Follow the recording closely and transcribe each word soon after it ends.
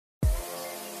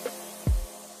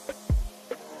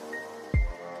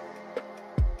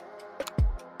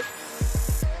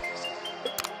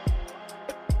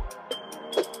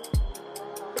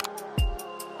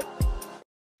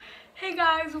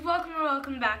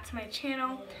welcome back to my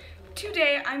channel.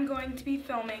 Today I'm going to be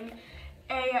filming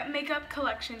a makeup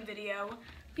collection video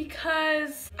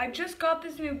because I just got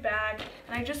this new bag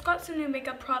and I just got some new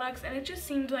makeup products and it just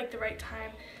seemed like the right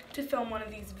time to film one of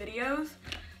these videos.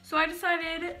 So I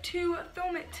decided to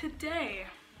film it today.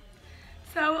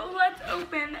 So let's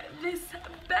open this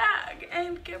bag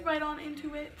and get right on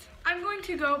into it. I'm going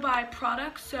to go by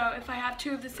products, so if I have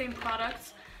two of the same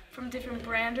products from different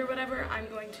brand or whatever, I'm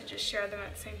going to just share them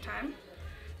at the same time.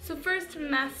 So first,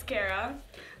 mascara.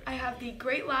 I have the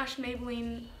Great Lash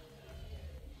Maybelline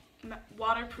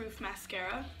waterproof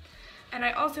mascara. And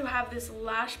I also have this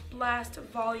Lash Blast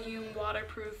Volume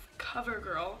Waterproof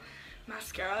CoverGirl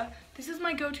mascara. This is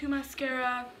my go-to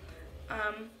mascara.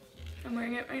 I'm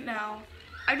wearing it right now.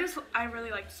 I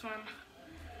really like this one.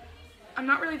 I'm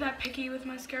not really that picky with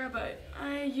mascara, but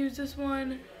I use this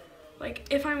one. Like,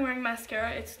 if I'm wearing mascara,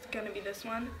 it's gonna be this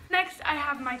one. Next, I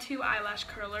have my two eyelash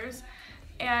curlers,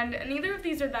 and neither of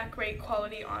these are that great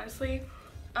quality, honestly.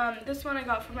 This one I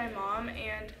got from my mom,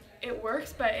 and it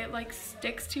works, but it like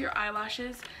sticks to your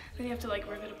eyelashes. Then you have to like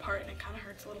rip it apart, and it kind of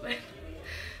hurts a little bit.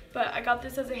 But I got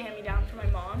this as a hand-me-down for my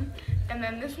mom. And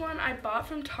then this one I bought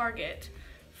from Target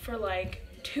for like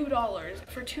 $2.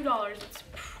 For $2, it's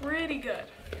pretty good.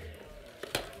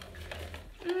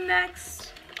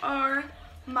 Next are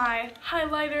my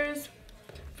highlighters.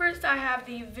 First, I have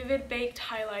the Vivid Baked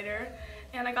highlighter,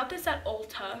 and I got this at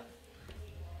Ulta.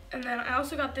 And then I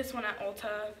also got this one at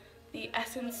Ulta, the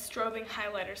Essence Strobing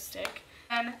Highlighter Stick.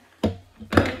 And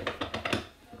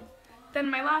then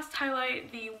my last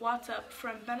highlight, the What's Up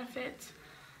from Benefit.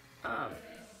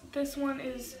 This one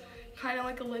is kind of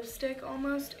like a lipstick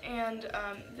almost, and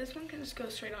this one can just go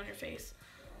straight on your face.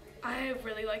 I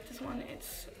really like this one.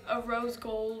 It's a rose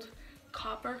gold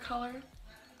copper color.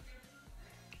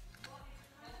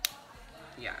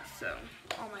 Yeah, so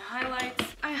all my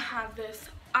highlights. I have this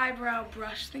eyebrow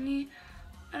brush thingy.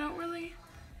 I don't really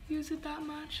use it that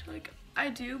much. Like, I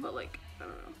do, but like, I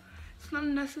don't know. It's not a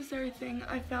necessary thing.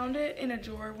 I found it in a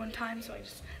drawer one time, so I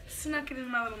just snuck it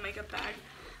in my little makeup bag.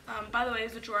 By the way,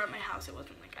 there's a drawer at my house. It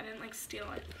wasn't like, I didn't like steal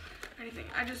it or anything.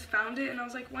 I just found it and I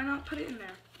was like, why not put it in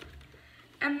there?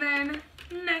 And then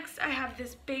next I have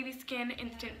this Baby Skin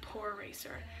Instant Pore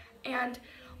Eraser. And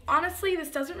honestly, this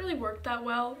doesn't really work that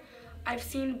well. I've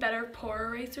seen better pore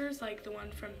erasers, like the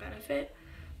one from Benefit,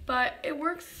 but it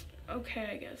works okay,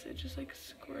 I guess. It just like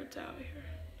squirts out here.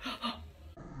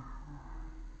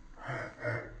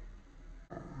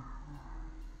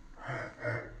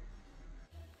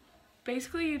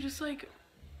 Basically, you just like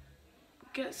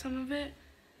get some of it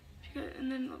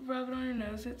and then rub it on your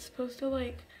nose. It's supposed to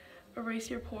like erase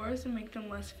your pores and make them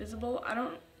less visible. I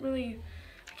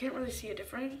can't really see a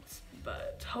difference,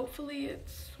 but hopefully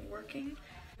it's working.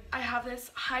 I have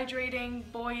this hydrating,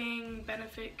 buoying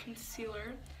Benefit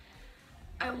concealer.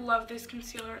 I love this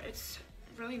concealer. It's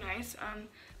really nice.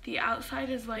 The outside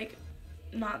is like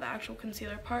not the actual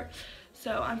concealer part,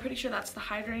 so I'm pretty sure that's the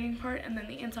hydrating part, and then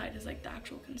the inside is like the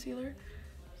actual concealer.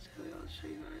 So I'll show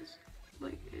you guys.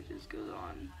 Like, it just goes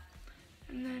on,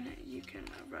 and then you can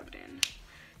rub it in.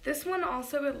 This one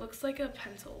also, it looks like a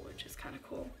pencil, which is kind of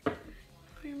cool. Let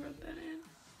me rub that in.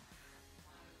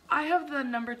 I have the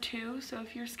number 2, so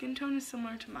if your skin tone is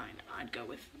similar to mine, I'd go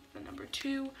with the number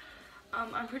 2.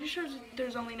 I'm pretty sure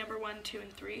there's only number 1, 2,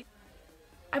 and 3.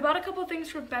 I bought a couple things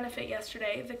from Benefit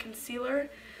yesterday, the concealer,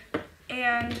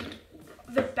 and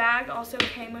the bag also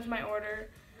came with my order.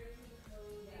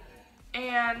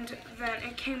 And then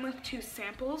it came with 2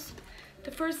 samples.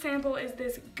 The first sample is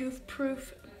this Goof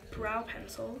Proof brow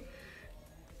pencil,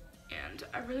 and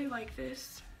I really like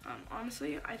this.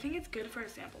 Honestly, I think it's good for a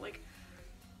sample. Like,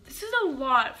 this is a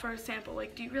lot for a sample.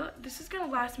 Like, do you realize this is gonna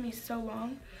last me so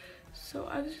long? So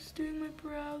I was just doing my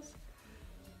brows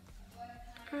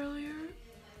earlier.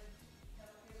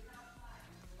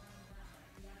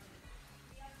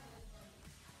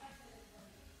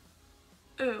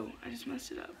 Oh, I just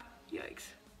messed it up. Yikes.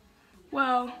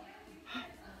 Well,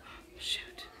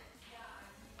 shoot.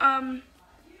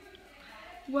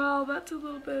 Well, that's a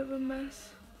little bit of a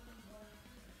mess.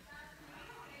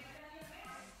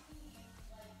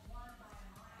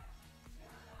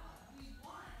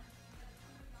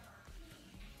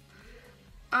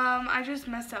 I just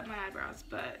messed up my eyebrows,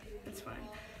 but it's fine.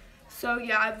 So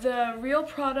yeah, the real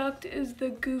product is the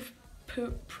Goof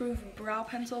Proof brow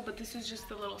pencil, but this is just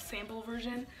the little sample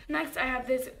version. Next, I have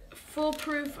this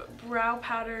foolproof brow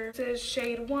powder. This is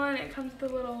shade 1. It comes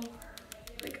with a little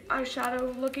like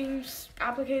eyeshadow looking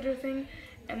applicator thing,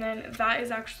 and then that is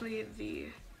actually the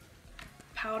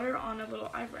powder on a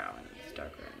little eyebrow, and it's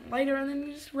darker and lighter, and then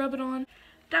you just rub it on.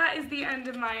 that is the end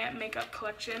of my makeup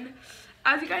collection.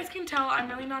 As you guys can tell, I'm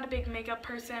really not a big makeup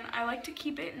person. I like to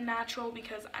keep it natural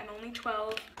because I'm only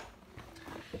 12.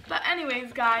 But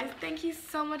anyways, guys, thank you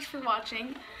so much for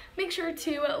watching. Make sure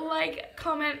to like,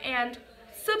 comment, and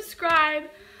subscribe.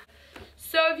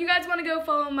 So if you guys want to go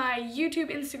follow my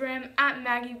YouTube, Instagram, at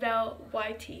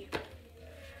MaggieBelleYT.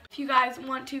 If you guys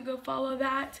want to go follow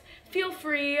that, feel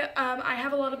free. I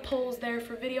have a lot of polls there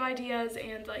for video ideas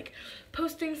and like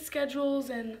posting schedules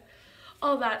and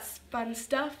all that fun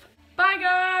stuff. Bye,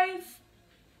 guys!